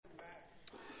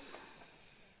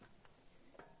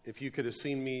If you could have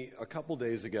seen me a couple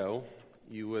days ago,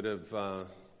 you would have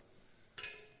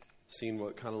seen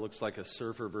what kind of looks like a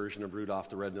surfer version of Rudolph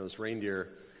the Red-Nosed Reindeer.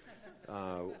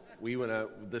 We went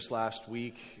out this last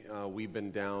week. We've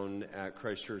been down at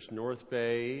Christ Church North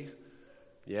Bay.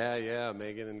 Yeah,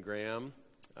 Megan and Graham.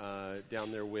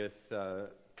 Down there with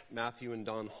Matthew and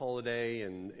Don Holiday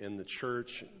and the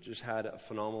church. Just had a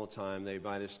phenomenal time. They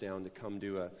invited us down to come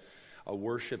do a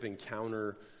worship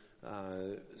encounter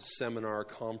seminar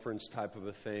conference type of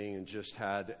a thing, and just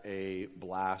had a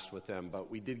blast with them.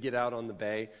 But we did get out on the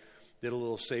bay, did a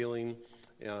little sailing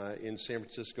in San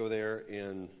Francisco there,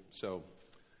 and so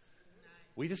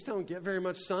we just don't get very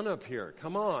much sun up here.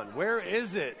 Come on, where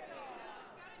is it?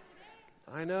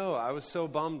 I know, I was so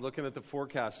bummed looking at the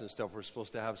forecast and stuff. We're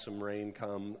supposed to have some rain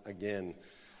come again.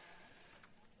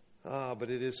 But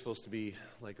it is supposed to be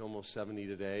like almost 70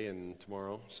 today and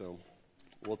tomorrow, so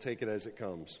we'll take it as it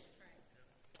comes.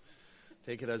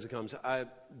 Take it as it comes. How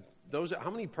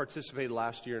many participated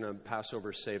last year in a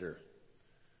Passover Seder?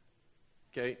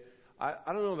 Okay, I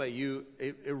don't know about you.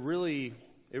 It really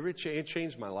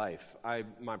changed my life.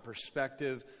 My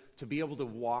perspective to be able to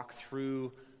walk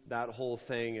through that whole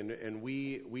thing, and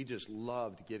we just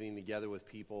loved getting together with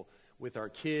people, with our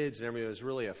kids and everything. It was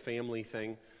really a family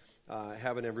thing,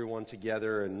 having everyone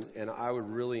together, and I would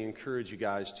really encourage you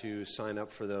guys to sign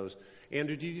up for those.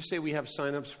 Andrew, did you say we have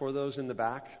sign-ups for those in the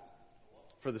back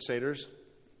for the Seders?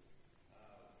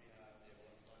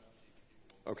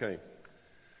 Okay,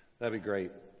 that'd be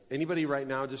great. Anybody right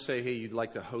now just say, hey, you'd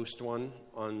like to host one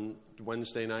on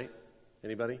Wednesday night?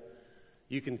 Anybody?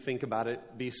 You can think about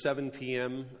it. Be 7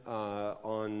 p.m.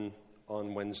 On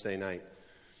Wednesday night.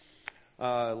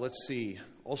 Let's see.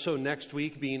 Also next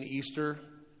week being Easter,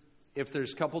 if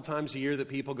there's a couple times a year that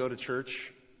people go to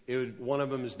church, one of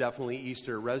them is definitely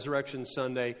Easter. Resurrection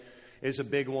Sunday is a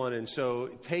big one, and so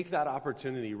take that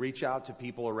opportunity. Reach out to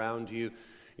people around you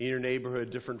in your neighborhood,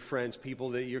 different friends,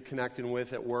 people that you're connecting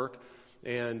with at work,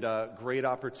 and great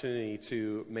opportunity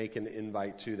to make an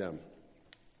invite to them.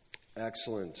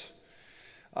 Excellent.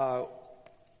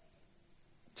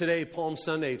 Today, Palm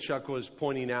Sunday, Chuck was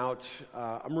pointing out,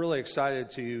 I'm really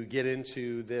excited to get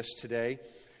into this today,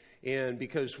 and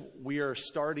because we are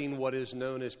starting what is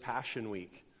known as Passion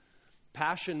Week.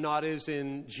 Passion not as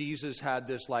in Jesus had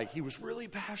this, like he was really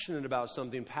passionate about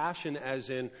something. Passion as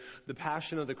in the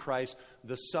passion of the Christ,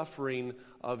 the suffering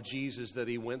of Jesus that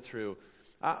he went through.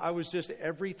 I was just,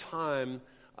 every time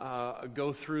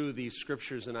go through these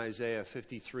scriptures in Isaiah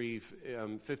 52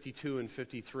 and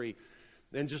 53,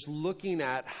 and just looking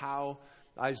at how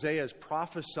Isaiah is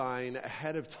prophesying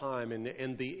ahead of time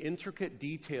and the intricate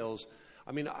details.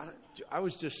 I mean, I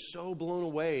was just so blown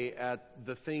away at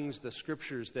the things, the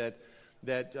scriptures that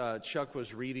Chuck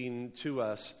was reading to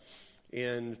us,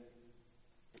 and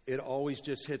it always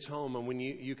just hits home. And when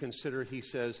you consider, he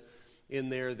says in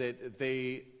there that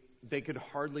they could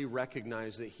hardly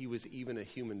recognize that he was even a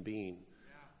human being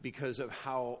because of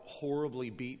how horribly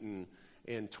beaten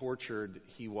and tortured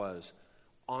he was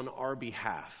on our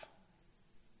behalf.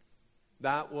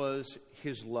 That was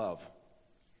his love.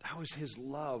 That was his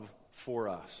love for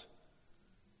us.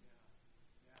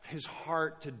 His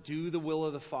heart to do the will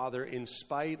of the Father in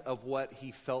spite of what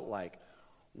he felt like.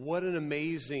 What an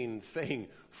amazing thing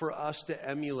for us to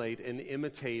emulate and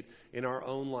imitate in our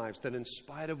own lives, that in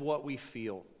spite of what we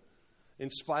feel, in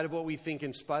spite of what we think,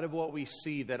 in spite of what we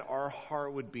see, that our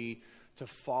heart would be to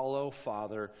follow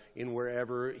Father in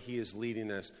wherever he is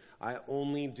leading us. I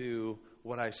only do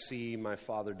what I see my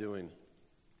Father doing.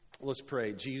 Let's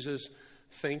pray. Jesus,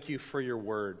 thank you for your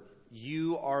word.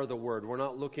 You are the Word. We're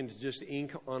not looking to just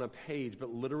ink on a page, but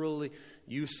literally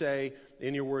you say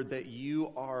in your word that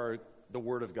you are the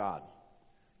Word of God,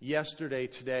 yesterday,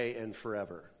 today, and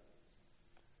forever.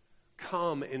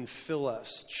 Come and fill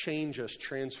us, change us,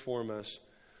 transform us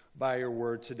by your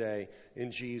word today.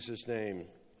 In Jesus' name,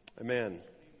 amen.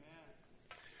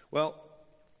 Well,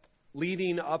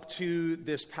 leading up to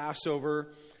this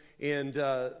Passover, and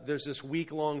there's this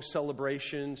week-long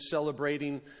celebration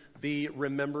celebrating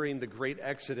remembering the great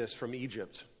Exodus from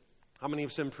Egypt. How many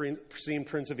have seen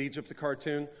Prince of Egypt, the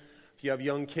cartoon? If you have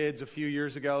young kids a few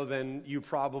years ago, then you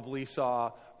probably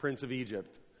saw Prince of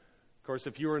Egypt. Of course,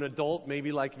 if you were an adult,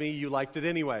 maybe like me, you liked it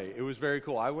anyway. It was very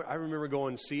cool. I remember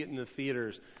going to see it in the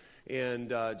theaters, and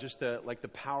just the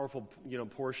powerful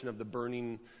portion of the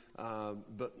burning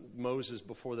Moses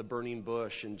before the burning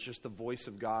bush, and just the voice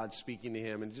of God speaking to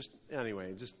him, and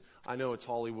I know it's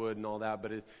Hollywood and all that,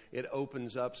 but it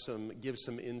opens up gives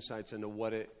some insights into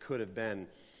what it could have been.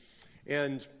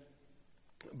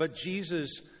 But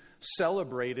Jesus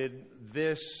celebrated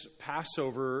this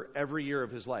Passover every year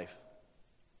of his life.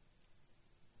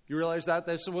 You realize that?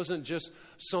 This wasn't just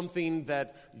something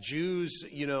that Jews,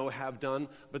 have done,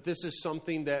 but this is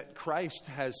something that Christ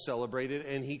has celebrated,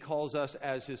 and he calls us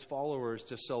as his followers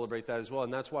to celebrate that as well.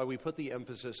 And that's why we put the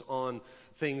emphasis on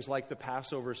things like the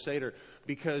Passover Seder,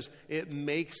 because it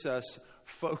makes us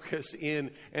focus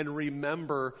in and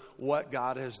remember what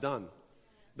God has done.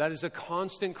 That is a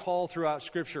constant call throughout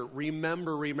Scripture.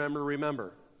 Remember, remember,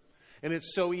 remember. And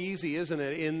it's so easy, isn't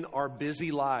it, in our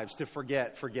busy lives to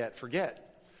forget.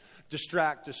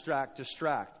 Distract, distract,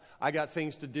 distract. I got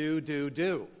things to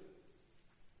do.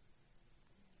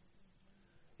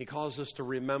 He calls us to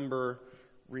remember,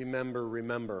 remember,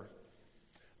 remember.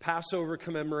 Passover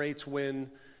commemorates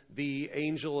when the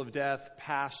angel of death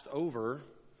passed over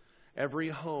every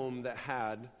home that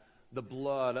had the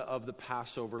blood of the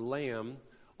Passover lamb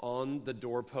on the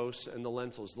doorposts and the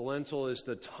lintels. The lintel is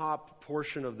the top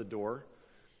portion of the door,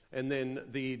 and then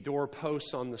the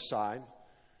doorposts on the side.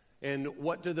 And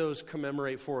what do those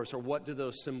commemorate for us, or what do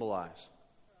those symbolize?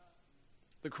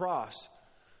 The cross.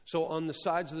 So on the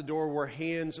sides of the door were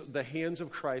the hands of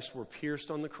Christ were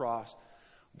pierced on the cross,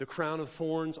 the crown of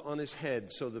thorns on his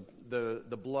head. So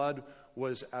the blood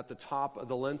was at the top of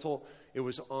the lintel. It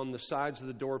was on the sides of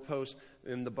the doorpost,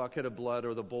 and the bucket of blood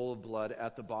or the bowl of blood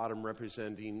at the bottom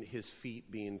representing his feet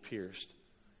being pierced.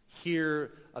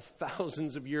 Here,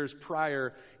 thousands of years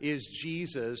prior, is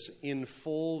Jesus in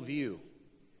full view.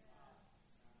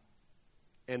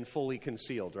 And fully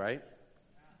concealed, right?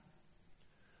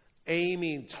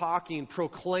 Aiming, talking,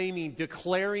 proclaiming,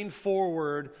 declaring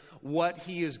forward what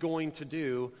he is going to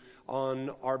do on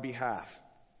our behalf.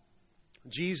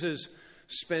 Jesus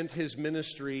spent his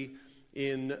ministry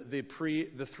in the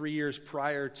 3 years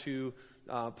prior to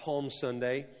Palm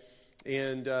Sunday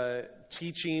and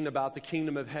teaching about the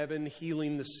kingdom of heaven,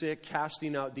 healing the sick,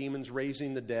 casting out demons,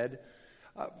 raising the dead.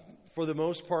 For the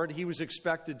most part, he was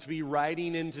expected to be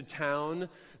riding into town,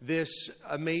 this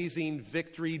amazing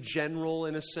victory general,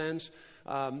 in a sense,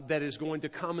 that is going to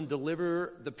come and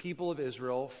deliver the people of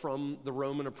Israel from the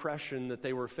Roman oppression that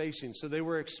they were facing. So they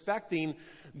were expecting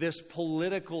this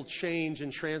political change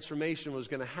and transformation was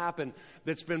going to happen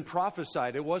that's been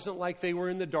prophesied. It wasn't like they were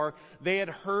in the dark. They had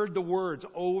heard the words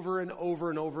over and over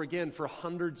and over again for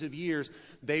hundreds of years.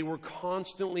 They were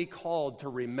constantly called to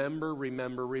remember,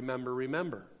 remember, remember,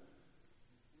 remember.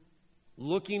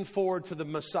 Looking forward to the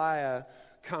Messiah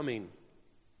coming.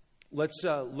 Let's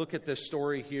look at this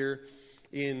story here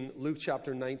in Luke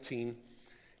chapter 19.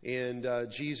 And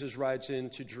Jesus rides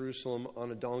into Jerusalem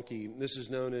on a donkey. This is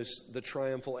known as the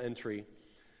triumphal entry.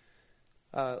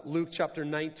 Luke chapter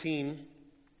 19,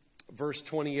 verse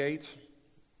 28.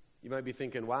 You might be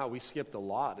thinking, wow, we skipped a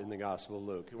lot in the Gospel of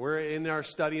Luke. We're in our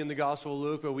study in the Gospel of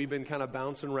Luke, but we've been kind of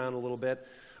bouncing around a little bit.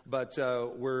 But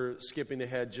we're skipping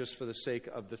ahead just for the sake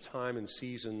of the time and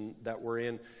season that we're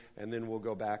in, and then we'll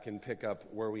go back and pick up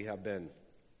where we have been.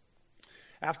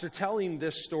 After telling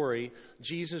this story,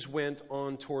 Jesus went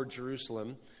on toward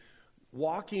Jerusalem,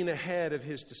 walking ahead of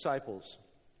his disciples.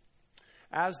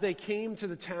 As they came to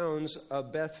the towns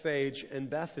of Bethphage and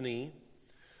Bethany,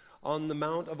 on the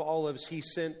Mount of Olives, he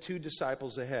sent 2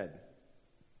 disciples ahead.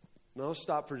 Now, I'll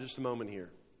stop for just a moment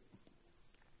here.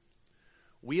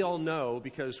 We all know,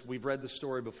 because we've read the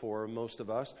story before, most of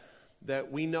us,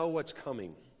 that we know what's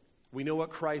coming. We know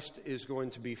what Christ is going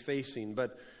to be facing.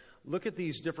 But look at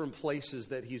these different places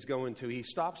that he's going to. He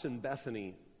stops in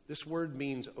Bethany. This word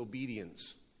means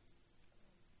obedience.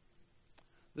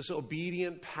 This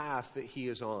obedient path that he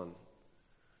is on,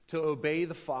 to obey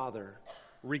the Father,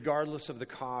 regardless of the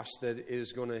cost that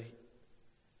is going to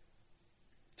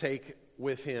take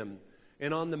with him.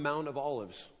 And on the Mount of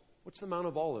Olives. What's the Mount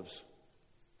of Olives?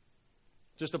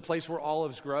 Just a place where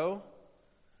olives grow?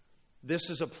 This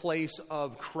is a place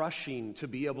of crushing to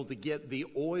be able to get the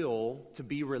oil to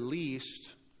be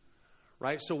released,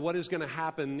 right? So what is going to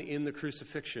happen in the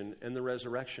crucifixion and the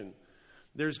resurrection?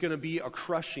 There's going to be a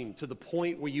crushing to the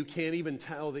point where you can't even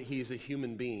tell that he's a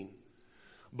human being.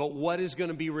 But what is going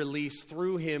to be released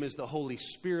through him is the Holy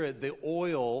Spirit, the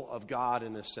oil of God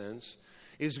in a sense,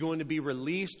 is going to be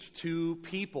released to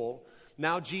people.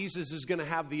 Now Jesus is going to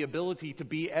have the ability to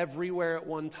be everywhere at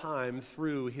one time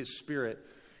through his Spirit.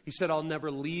 He said, I'll never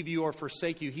leave you or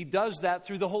forsake you. He does that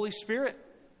through the Holy Spirit.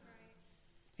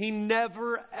 He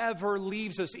never, ever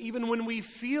leaves us, even when we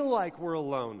feel like we're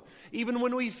alone, even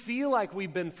when we feel like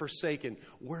we've been forsaken.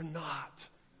 We're not.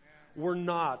 We're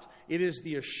not. It is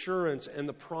the assurance and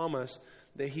the promise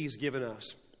that he's given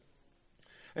us.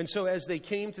 And so as they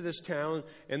came to this town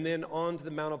and then on to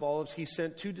the Mount of Olives, he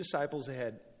sent 2 disciples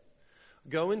ahead.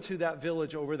 Go into that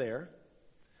village over there,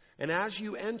 and as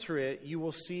you enter it, you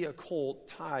will see a colt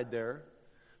tied there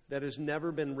that has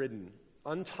never been ridden.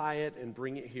 untie it and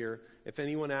bring it here. If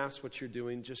anyone asks what you're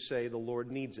doing, just say, the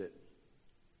Lord needs it.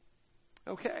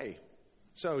 Okay.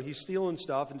 So he's stealing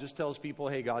stuff and just tells people,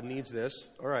 hey, God needs this.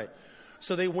 All right.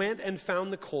 So they went and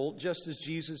found the colt, just as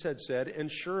Jesus had said. And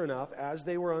sure enough, as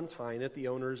they were untying it, the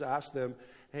owners asked them,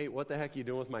 hey, what the heck are you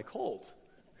doing with my colt?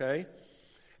 Okay.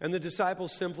 And the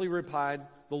disciples simply replied,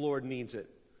 the Lord needs it.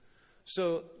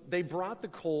 So they brought the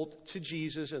colt to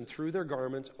Jesus and threw their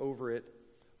garments over it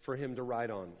for him to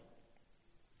ride on.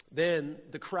 Then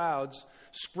the crowds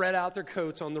spread out their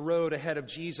coats on the road ahead of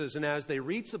Jesus, and as they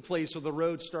reached the place where the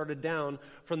road started down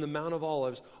from the Mount of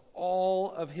Olives,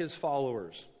 all of his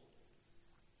followers,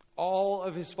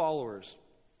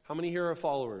 how many here are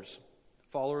followers?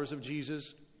 Followers of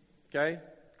Jesus, okay?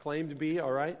 Claim to be,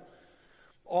 all right?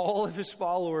 All of his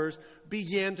followers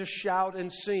began to shout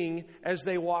and sing as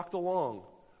they walked along,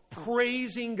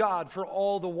 praising God for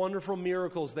all the wonderful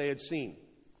miracles they had seen.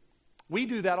 We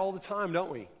do that all the time,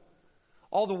 don't we?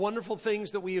 All the wonderful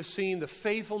things that we have seen, the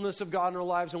faithfulness of God in our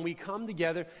lives, and we come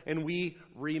together and we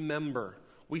remember.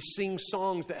 We sing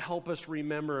songs that help us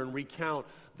remember and recount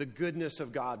the goodness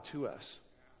of God to us.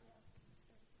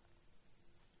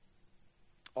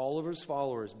 All of his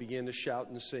followers began to shout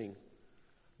and sing.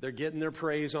 They're getting their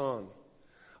praise on.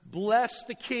 Bless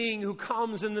the King who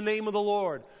comes in the name of the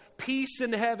Lord. Peace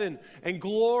in heaven and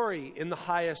glory in the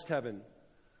highest heaven.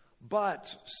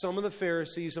 But some of the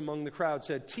Pharisees among the crowd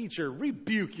said, Teacher,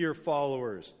 rebuke your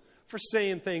followers for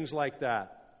saying things like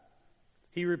that.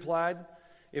 He replied,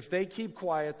 if they keep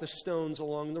quiet, the stones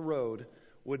along the road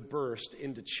would burst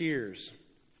into cheers.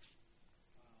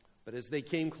 But as they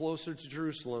came closer to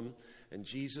Jerusalem and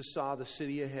Jesus saw the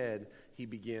city ahead, he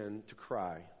began to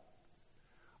cry,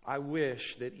 I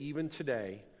wish that even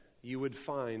today you would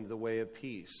find the way of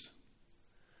peace.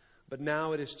 But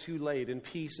now it is too late, and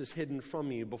peace is hidden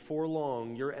from you. Before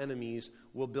long, your enemies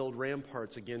will build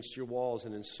ramparts against your walls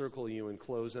and encircle you and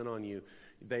close in on you.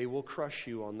 They will crush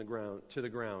you on the ground, to the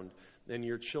ground, and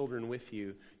your children with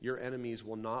you. Your enemies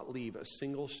will not leave a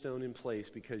single stone in place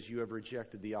because you have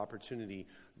rejected the opportunity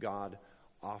God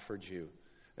offered you.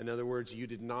 In other words, you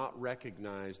did not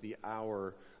recognize the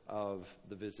hour of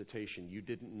the visitation. You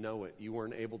didn't know it. You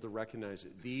weren't able to recognize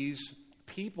it. These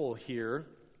people here,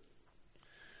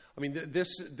 I mean,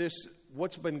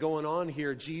 what's been going on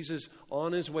here, Jesus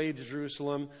on his way to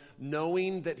Jerusalem,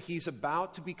 knowing that he's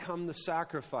about to become the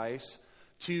sacrifice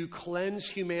to cleanse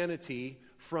humanity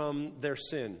from their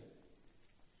sin.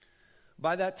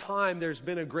 By that time, there's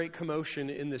been a great commotion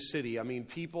in the city. I mean,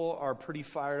 people are pretty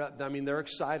fired up. I mean, they're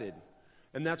excited.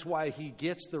 And that's why he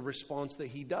gets the response that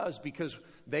he does, because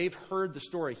they've heard the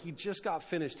story. He just got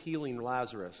finished healing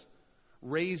Lazarus,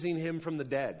 raising him from the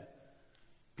dead.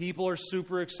 People are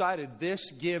super excited.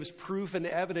 This gives proof and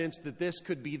evidence that this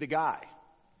could be the guy.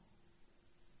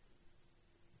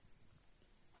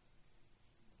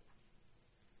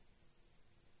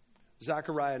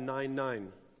 Zechariah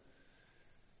 9:9.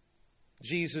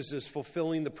 Jesus is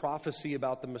fulfilling the prophecy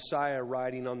about the Messiah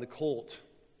riding on the colt.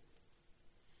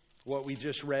 What we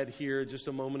just read here just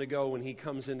a moment ago when he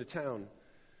comes into town.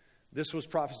 This was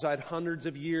prophesied hundreds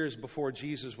of years before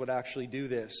Jesus would actually do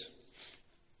this.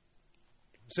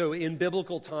 So in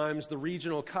biblical times, the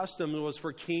regional custom was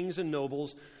for kings and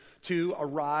nobles to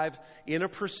arrive in a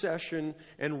procession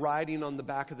and riding on the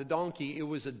back of the donkey. It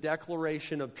was a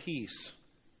declaration of peace.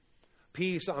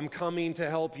 Peace, I'm coming to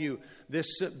help you. This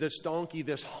donkey,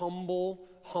 this humble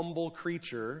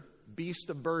creature, beast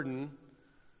of burden,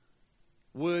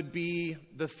 would be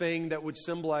the thing that would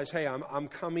symbolize, hey, I'm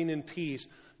coming in peace.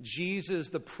 Jesus,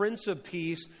 the Prince of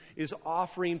Peace, is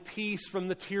offering peace from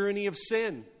the tyranny of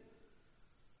sin.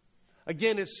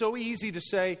 Again, it's so easy to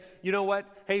say, you know what?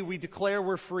 Hey, we declare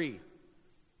we're free.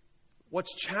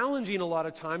 What's challenging a lot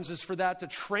of times is for that to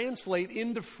translate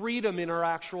into freedom in our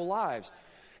actual lives.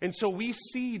 And so we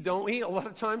see, don't we? A lot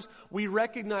of times we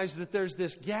recognize that there's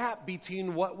this gap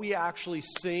between what we actually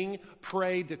sing,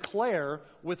 pray, declare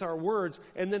with our words,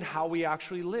 and then how we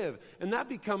actually live. And that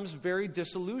becomes very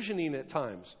disillusioning at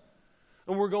times.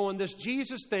 And we're going, this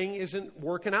Jesus thing isn't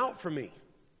working out for me.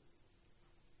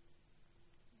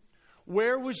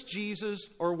 Where was Jesus,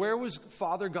 or where was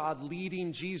Father God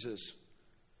leading Jesus?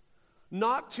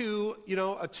 Not to,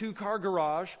 a two-car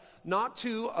garage, not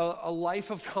to a life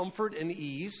of comfort and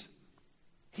ease.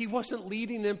 He wasn't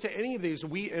leading them to any of these.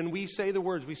 We say the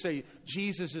words, we say,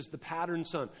 Jesus is the pattern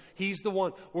son. He's the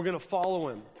one. We're going to follow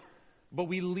him. But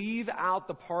we leave out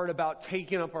the part about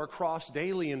taking up our cross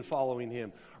daily and following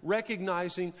him.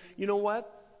 Recognizing, you know what?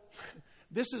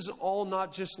 This is all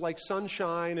not just like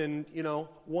sunshine and,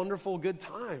 wonderful good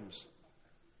times.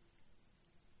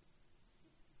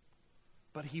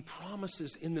 But he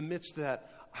promises in the midst of that,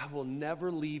 I will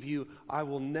never leave you. I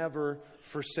will never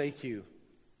forsake you.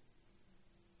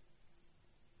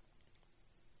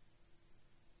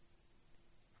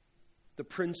 The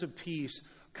Prince of Peace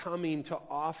coming to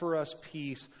offer us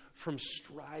peace from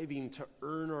striving to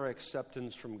earn our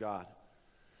acceptance from God.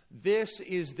 This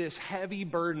is this heavy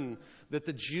burden that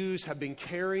the Jews have been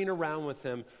carrying around with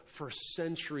them for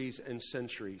centuries and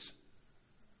centuries.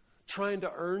 Trying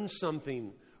to earn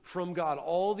something from God.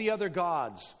 All the other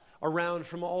gods around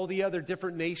from all the other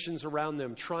different nations around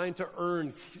them, trying to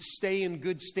stay in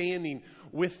good standing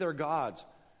with their gods,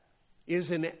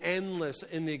 is an endless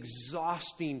and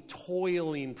exhausting,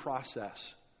 toiling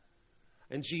process.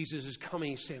 And Jesus is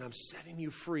coming, he's saying, I'm setting you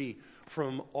free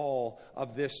from all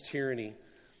of this tyranny.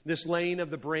 This laying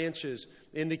of the branches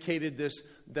indicated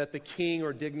that the king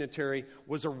or dignitary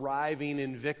was arriving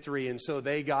in victory, and so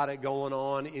they got it going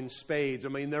on in spades. I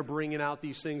mean, they're bringing out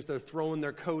these things, they're throwing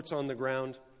their coats on the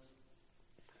ground.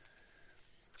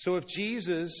 So if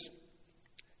Jesus,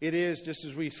 it is, just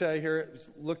as we say here,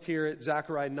 looked here at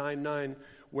Zechariah 9:9,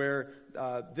 where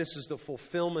this is the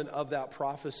fulfillment of that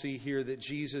prophecy here that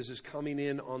Jesus is coming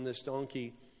in on this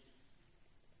donkey.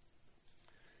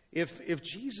 If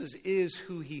Jesus is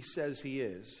who he says he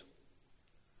is,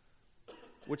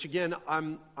 which again,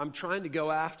 I'm trying to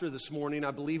go after this morning.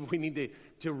 I believe we need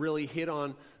to really hit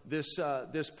on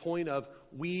this point of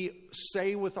we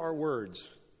say with our words.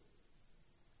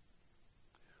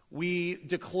 We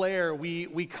declare,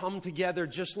 we come together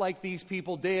just like these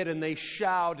people did, and they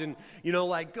shout and,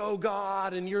 like, go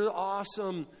God, and you're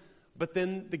awesome. But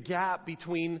then the gap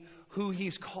between who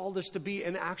he's called us to be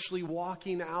and actually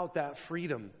walking out that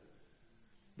freedom.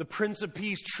 The Prince of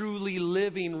Peace truly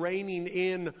living, reigning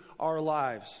in our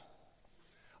lives.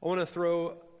 I want to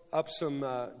throw up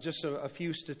just a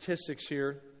few statistics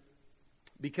here.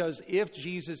 Because if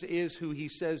Jesus is who he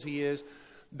says he is,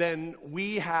 then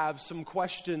we have some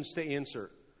questions to answer.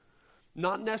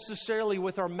 Not necessarily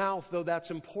with our mouth, though that's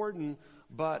important,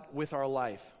 but with our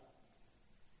life.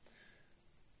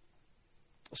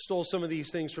 I stole some of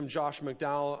these things from Josh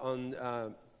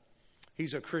McDowell.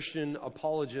 He's a Christian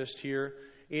apologist here.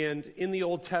 And in the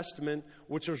Old Testament,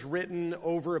 which was written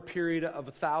over a period of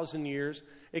 1,000 years,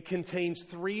 it contains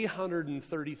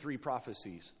 333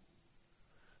 prophecies.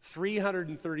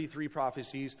 333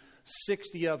 prophecies,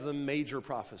 60 of them major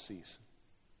prophecies.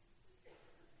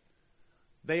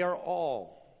 They are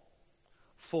all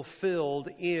fulfilled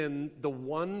in the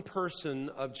one person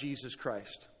of Jesus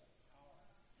Christ.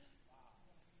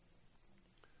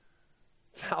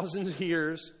 Thousands of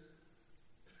years,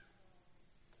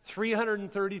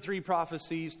 333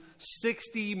 prophecies,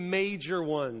 60 major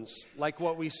ones, like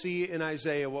what we see in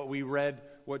Isaiah,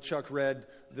 what Chuck read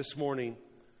this morning.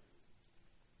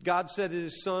 God said that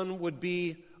his son would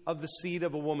be of the seed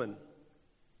of a woman,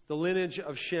 the lineage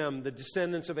of Shem, the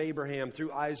descendants of Abraham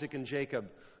through Isaac and Jacob,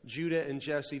 Judah and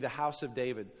Jesse, the house of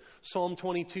David. Psalm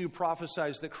 22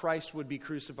 prophesies that Christ would be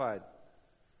crucified.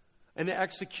 An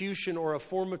execution or a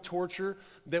form of torture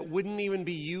that wouldn't even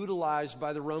be utilized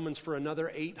by the Romans for another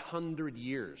 800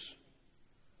 years.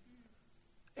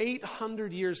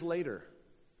 800 years later.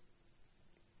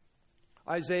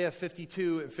 Isaiah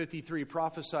 52 and 53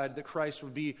 prophesied that Christ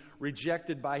would be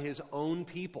rejected by his own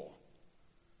people.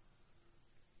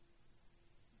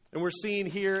 And we're seeing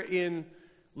here in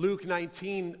Luke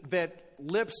 19 that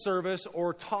lip service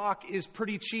or talk is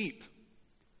pretty cheap.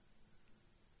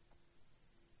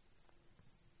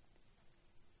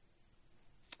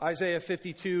 Isaiah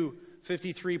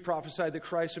 52:53 prophesied that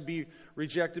Christ would be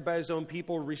rejected by his own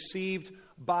people, received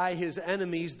by his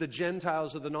enemies, the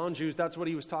Gentiles of the non-Jews. That's what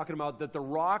he was talking about, that the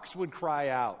rocks would cry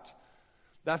out.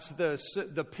 That's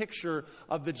the picture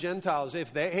of the Gentiles.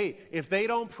 If they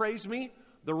don't praise me,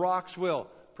 the rocks will.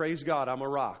 Praise God, I'm a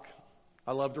rock.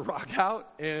 I love to rock out,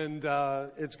 and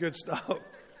it's good stuff.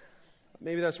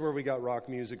 Maybe that's where we got rock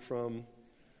music from.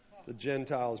 The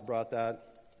Gentiles brought that.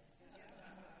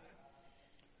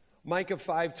 Micah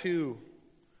 5:2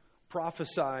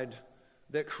 prophesied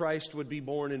that Christ would be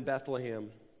born in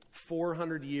Bethlehem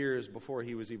 400 years before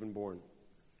he was even born.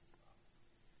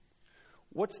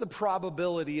 What's the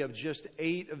probability of just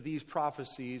 8 of these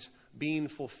prophecies being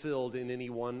fulfilled in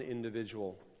any one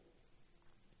individual?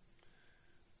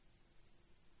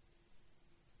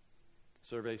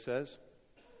 Survey says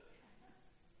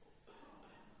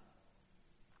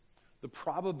the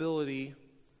probability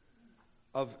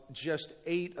of just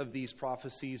 8 of these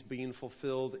prophecies being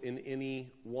fulfilled in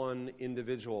any one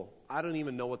individual. I don't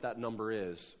even know what that number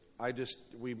is.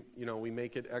 We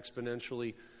make it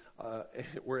exponentially.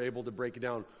 We're able to break it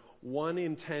down. 1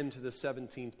 in 10 to the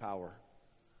 17th power.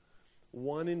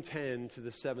 1 in 10 to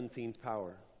the 17th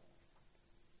power.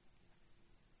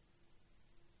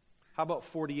 How about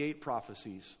 48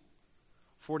 prophecies?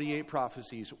 48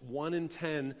 prophecies, 1 in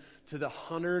 10 to the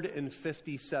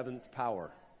 157th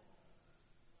power.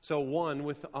 So 1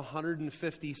 with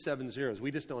 157 zeros.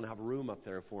 We just don't have room up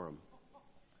there for them.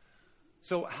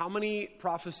 So how many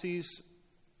prophecies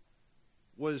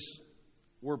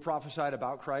were prophesied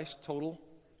about Christ total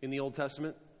in the Old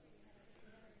Testament?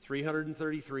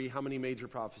 333. How many major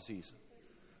prophecies?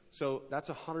 So that's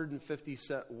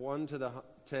 151 to the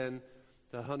 10,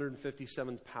 the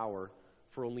 157th power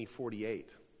for only 48.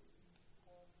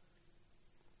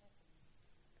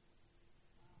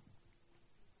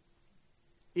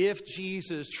 If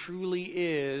Jesus truly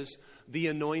is the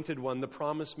anointed one, the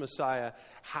promised Messiah,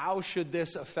 how should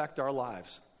this affect our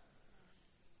lives?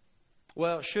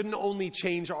 Well, it shouldn't only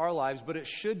change our lives, but it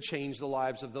should change the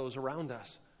lives of those around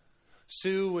us.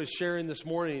 Sue was sharing this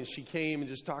morning, and she came and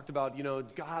just talked about,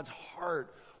 God's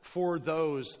heart for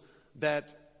those that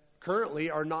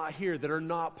currently are not here, that are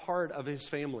not part of His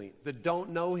family, that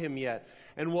don't know Him yet.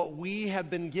 And what we have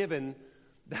been given,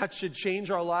 that should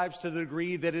change our lives to the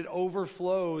degree that it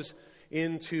overflows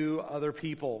into other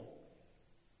people.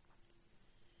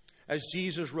 As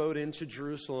Jesus rode into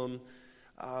Jerusalem,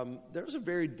 there was a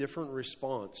very different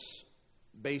response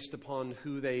based upon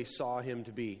who they saw Him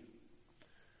to be.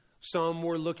 Some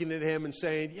were looking at Him and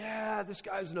saying, yeah, this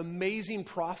guy's an amazing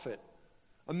prophet,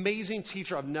 amazing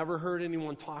teacher. I've never heard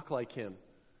anyone talk like him.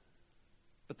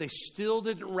 But they still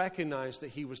didn't recognize that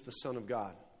He was the Son of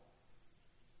God.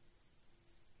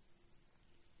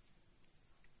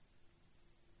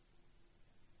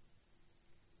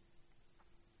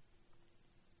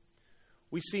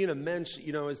 We see an immense,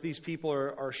 as these people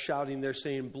are shouting, they're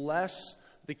saying, bless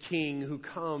the King who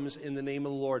comes in the name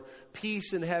of the Lord.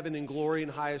 Peace in heaven and glory in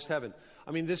highest heaven.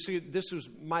 I mean, this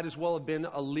might as well have been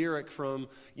a lyric from,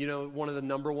 one of the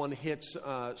number one hits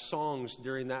songs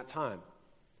during that time.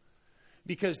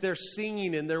 Because they're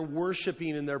singing and they're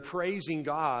worshiping and they're praising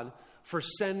God for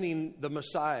sending the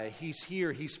Messiah. He's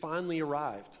here. He's finally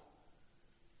arrived.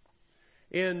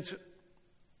 And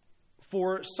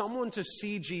for someone to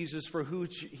see Jesus for who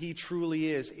He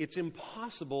truly is, it's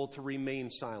impossible to remain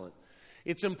silent.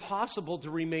 It's impossible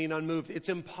to remain unmoved. It's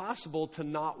impossible to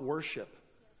not worship.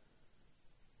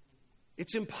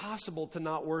 It's impossible to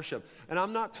not worship. And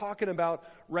I'm not talking about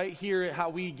right here how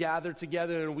we gather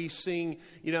together and we sing,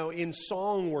 in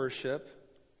song worship,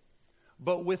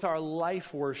 but with our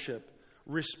life worship,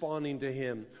 responding to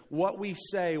Him. What we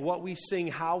say, what we sing,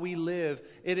 how we live,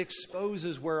 it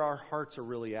exposes where our hearts are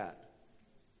really at.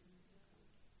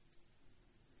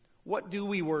 What do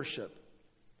we worship?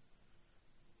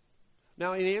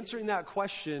 Now, in answering that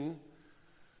question,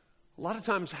 a lot of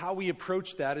times how we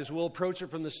approach that is we'll approach it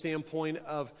from the standpoint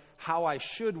of how I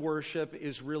should worship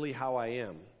is really how I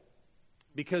am.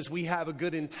 Because we have a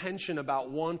good intention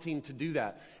about wanting to do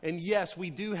that. And yes,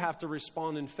 we do have to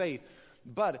respond in faith.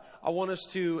 But I want us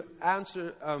to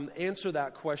answer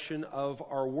that question of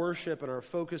our worship and our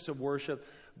focus of worship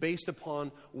based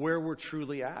upon where we're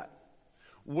truly at.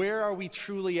 Where are we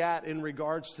truly at in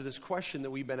regards to this question that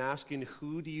we've been asking,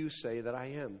 who do you say that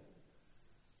I am?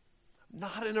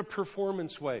 Not in a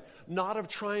performance way, not of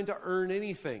trying to earn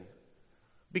anything.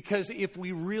 Because if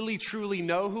we really truly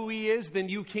know who He is, then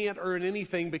you can't earn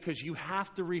anything because you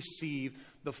have to receive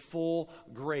the full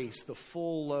grace, the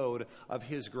full load of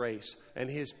His grace and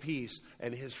His peace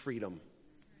and His freedom.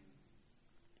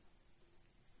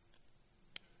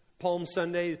 Palm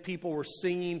Sunday, people were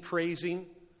singing, praising.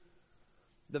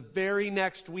 The very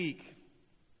next week,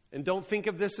 and don't think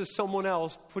of this as someone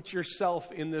else, put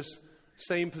yourself in this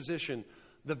same position.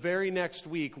 The very next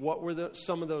week, what were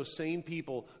some of those same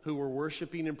people who were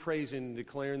worshiping and praising and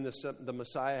declaring the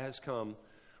Messiah has come,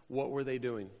 what were they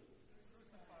doing?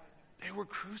 They were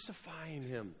crucifying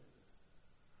Him.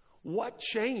 What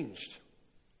changed?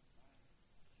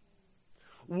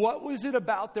 What was it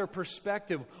about their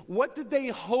perspective? What did they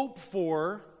hope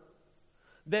for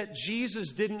that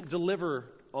Jesus didn't deliver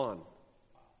on?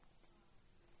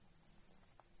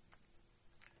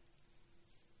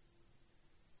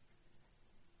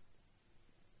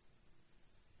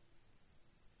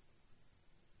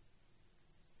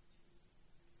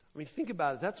 I mean, think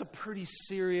about it. That's a pretty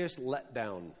serious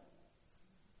letdown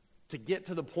to get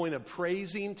to the point of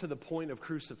praising to the point of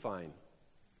crucifying.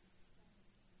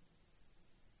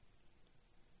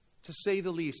 To say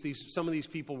the least, some of these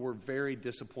people were very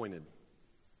disappointed.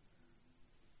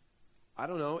 I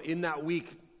don't know, in that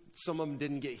week, some of them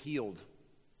didn't get healed.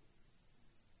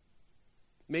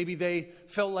 Maybe they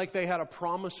felt like they had a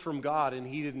promise from God and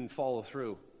He didn't follow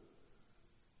through.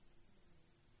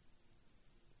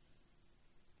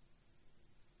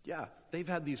 Yeah, they've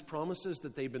had these promises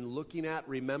that they've been looking at,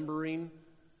 remembering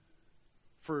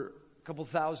for a couple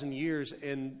thousand years,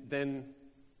 and then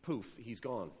poof, he's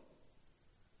gone.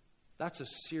 That's a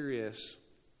serious,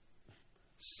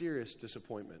 serious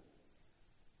disappointment.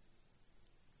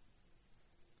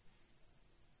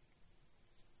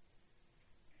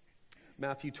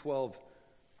 Matthew 12,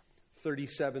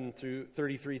 33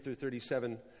 through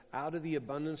 37. Out of the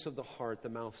abundance of the heart, the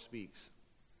mouth speaks.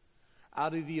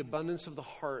 Out of the abundance of the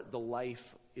heart, the life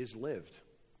is lived.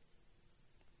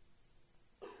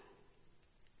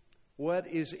 What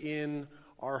is in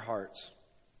our hearts?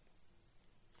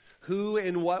 Who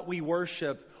and what we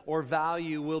worship or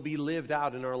value will be lived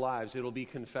out in our lives. It'll be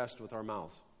confessed with our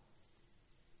mouth.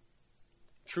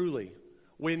 Truly.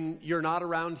 When you're not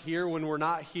around here, when we're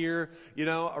not here,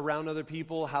 around other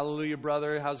people, hallelujah,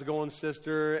 brother, how's it going,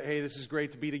 sister? Hey, this is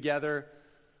great to be together.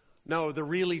 No, the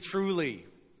really, truly,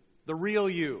 the real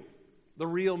you, the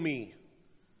real me.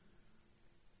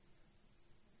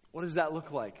 What does that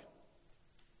look like?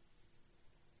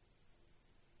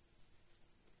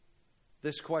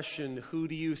 This question, who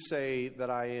do you say that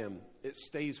I am? It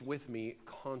stays with me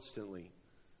constantly.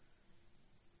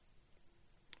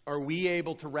 Are we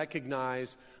able to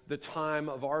recognize the time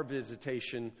of our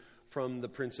visitation from the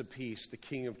Prince of Peace, the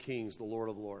King of Kings, the Lord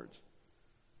of Lords?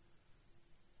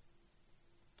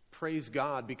 Praise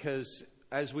God, because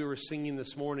as we were singing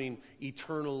this morning,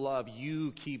 eternal love,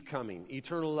 you keep coming.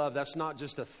 Eternal love, that's not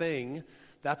just a thing,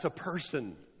 that's a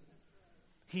person.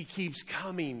 He keeps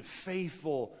coming,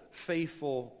 faithful,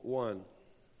 faithful one.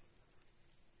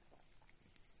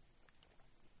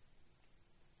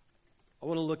 I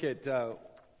want to look at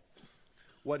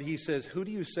what he says. Who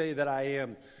do you say that I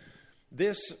am?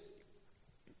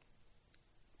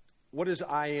 What does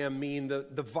I am mean?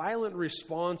 The violent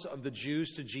response of the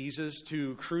Jews to Jesus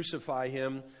to crucify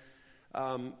him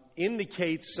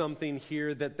indicates something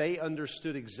here, that they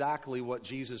understood exactly what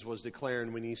Jesus was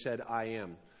declaring when he said, I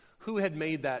am. Who had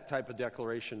made that type of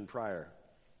declaration prior?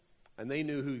 And they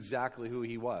knew exactly who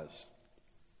he was.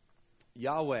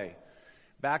 Yahweh.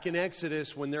 Back in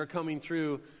Exodus, when they're coming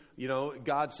through,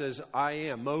 God says, I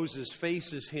am. Moses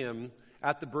faces him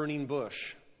at the burning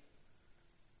bush.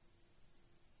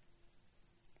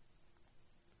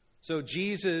 So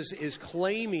Jesus is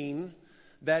claiming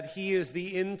that he is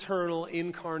the internal,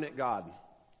 incarnate God.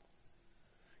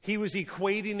 He was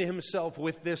equating himself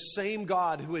with this same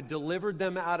God who had delivered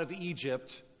them out of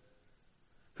Egypt,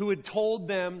 who had told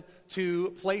them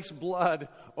to place blood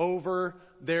over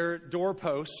their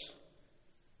doorposts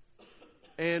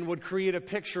and would create a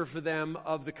picture for them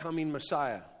of the coming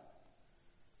Messiah.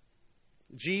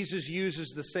 Jesus uses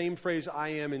the same phrase, I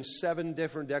am, in 7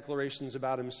 different declarations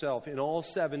about himself. In all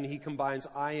 7, he combines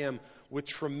I am with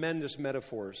tremendous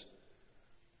metaphors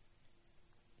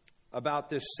about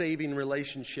this saving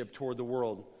relationship toward the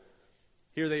world.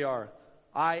 Here they are.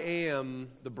 I am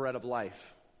the bread of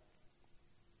life.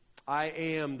 I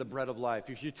am the bread of life.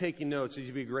 If you're taking notes, it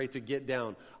would be great to get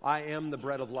down. I am the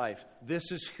bread of life.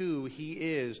 This is who he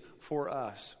is for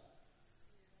us.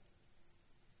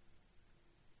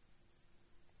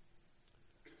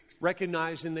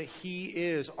 Recognizing that he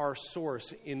is our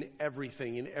source in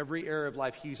everything, in every area of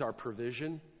life. He's our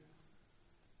provision.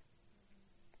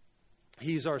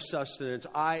 He's our sustenance.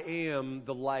 I am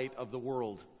the light of the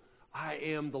world. I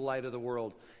am the light of the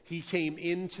world. He came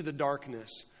into the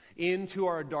darkness, into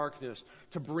our darkness,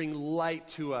 to bring light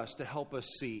to us, to help us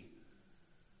see.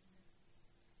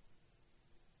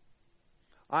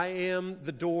 I am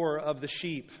the door of the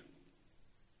sheep.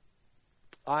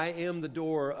 I am the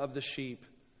door of the sheep.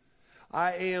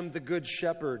 I am the good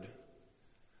shepherd.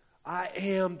 I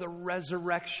am the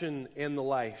resurrection and the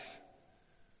life.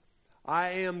 I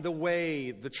am the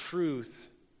way, the truth,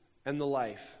 and the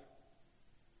life.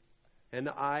 And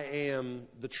I am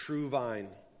the true vine.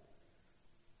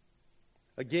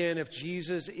 Again, if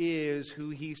Jesus is who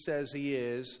he says he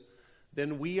is,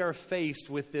 then we are faced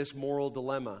with this moral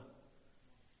dilemma.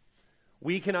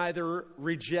 We can either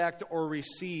reject or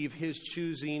receive his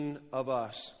choosing of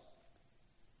us.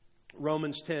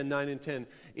 Romans 10, 9 and 10.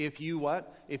 If you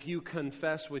what? If you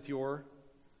confess with your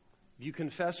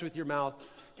mouth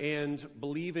and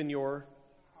believe in your,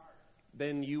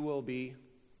 then you will be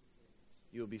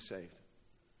saved.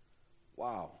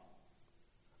 Wow.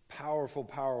 Powerful,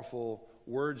 powerful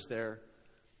words there.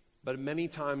 But many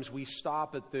times we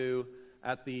stop at the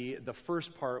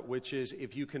first part, which is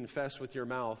if you confess with your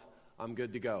mouth, I'm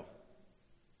good to go.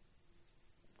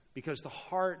 Because the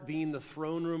heart being the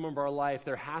throne room of our life,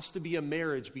 there has to be a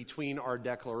marriage between our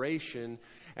declaration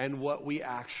and what we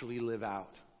actually live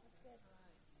out.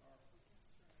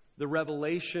 The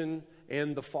revelation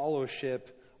and the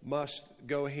fellowship must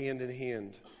go hand in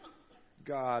hand.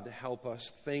 God, help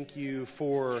us. Thank you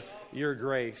for your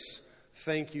grace.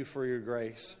 Thank you for your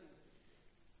grace.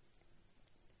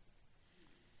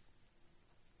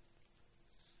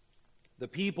 The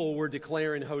people were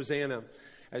declaring Hosanna.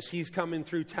 As he's coming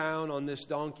through town on this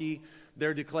donkey,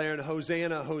 they're declaring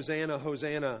Hosanna, Hosanna,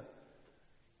 Hosanna,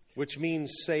 which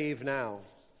means save now.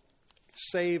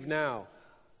 Save now.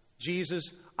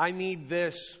 Jesus, I need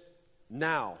this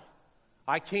now.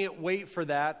 I can't wait for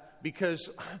that because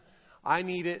I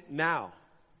need it now.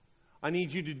 I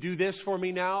need you to do this for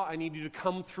me now. I need you to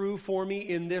come through for me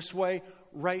in this way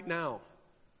right now.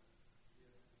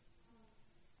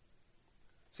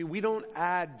 See, we don't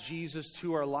add Jesus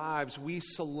to our lives. We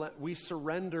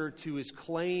surrender to His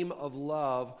claim of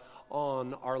love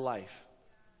on our life.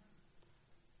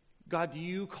 God,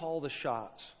 you call the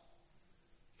shots.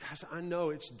 Guys, I know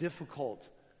it's difficult.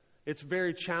 It's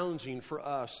very challenging for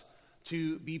us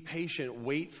to be patient,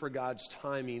 wait for God's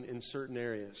timing in certain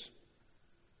areas.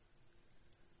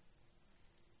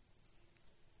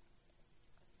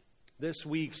 This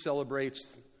week celebrates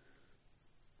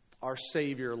our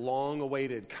Savior, long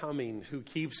awaited, coming, who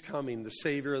keeps coming, the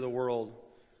Savior of the world.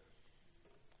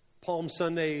 Palm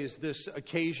Sunday is this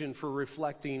occasion for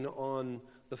reflecting on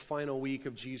the final week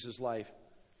of Jesus' life.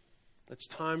 It's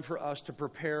time for us to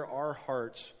prepare our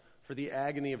hearts for the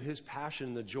agony of His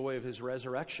passion, the joy of His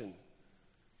resurrection.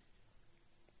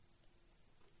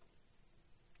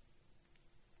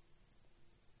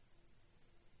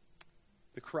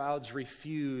 The crowds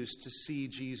refused to see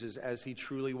Jesus as He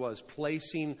truly was,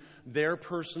 placing their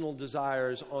personal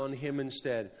desires on Him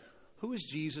instead. Who is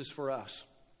Jesus for us?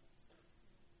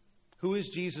 Who is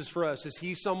Jesus for us? Is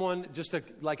He someone just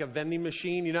like a vending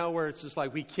machine, where it's just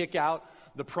like we kick out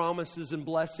the promises and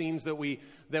blessings that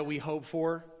we hope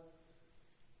for?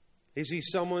 Is He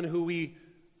someone who we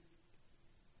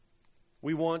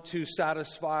want to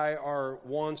satisfy our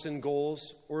wants and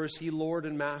goals? Or is He Lord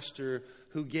and Master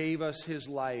who gave us His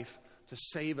life to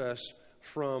save us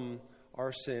from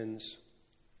our sins?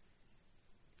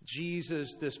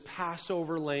 Jesus, this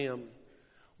Passover lamb,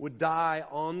 would die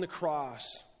on the cross.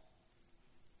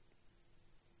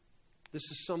 This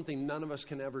is something none of us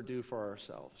can ever do for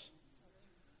ourselves.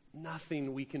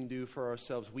 Nothing we can do for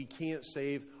ourselves. We can't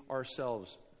save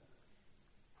ourselves.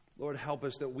 Lord, help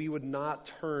us that we would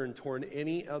not turn toward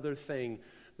any other thing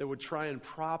that would try and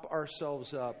prop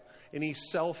ourselves up, any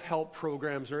self-help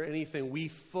programs or anything. We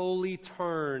fully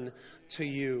turn to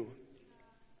You.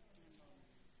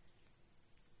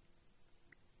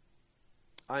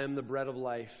 I am the bread of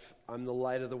life. I'm the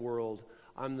light of the world.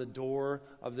 I'm the door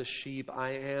of the sheep.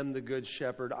 I am the good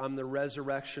shepherd. I'm the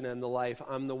resurrection and the life.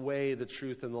 I'm the way, the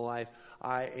truth, and the life.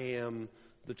 I am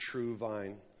the true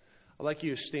vine. I'd like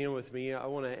you to stand with me. I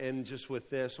want to end just with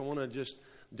this. I want to just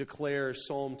declare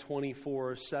Psalm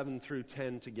 24, 7 through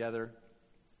 10 together.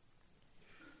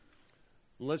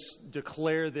 Let's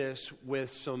declare this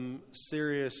with some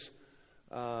serious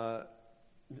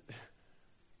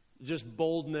just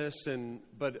boldness,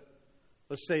 but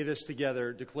let's say this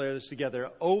together, declare this together.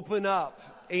 Open up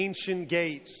ancient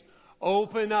gates,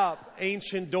 open up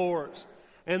ancient doors,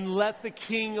 and let the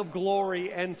King of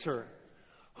glory enter.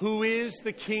 Who is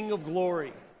the King of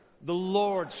glory? The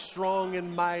Lord strong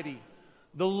and mighty,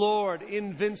 the Lord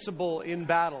invincible in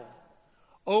battle.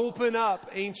 Open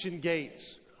up ancient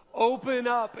gates, open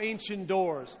up ancient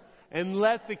doors, and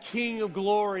let the King of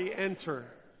glory enter.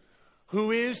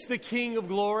 Who is the King of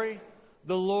glory?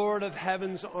 The Lord of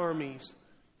heaven's armies.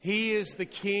 He is the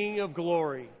King of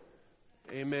glory.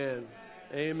 Amen.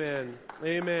 Amen.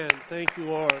 Amen. Thank you,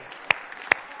 Lord.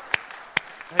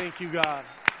 Thank you, God.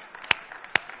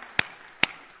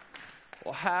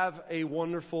 Well, have a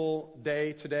wonderful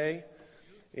day today,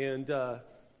 and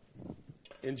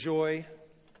enjoy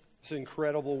this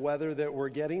incredible weather that we're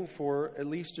getting for at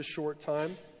least a short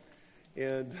time,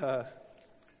 and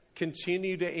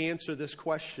continue to answer this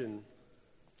question.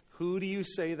 Who do you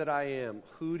say that I am?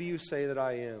 Who do you say that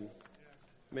I am?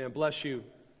 Man, bless you.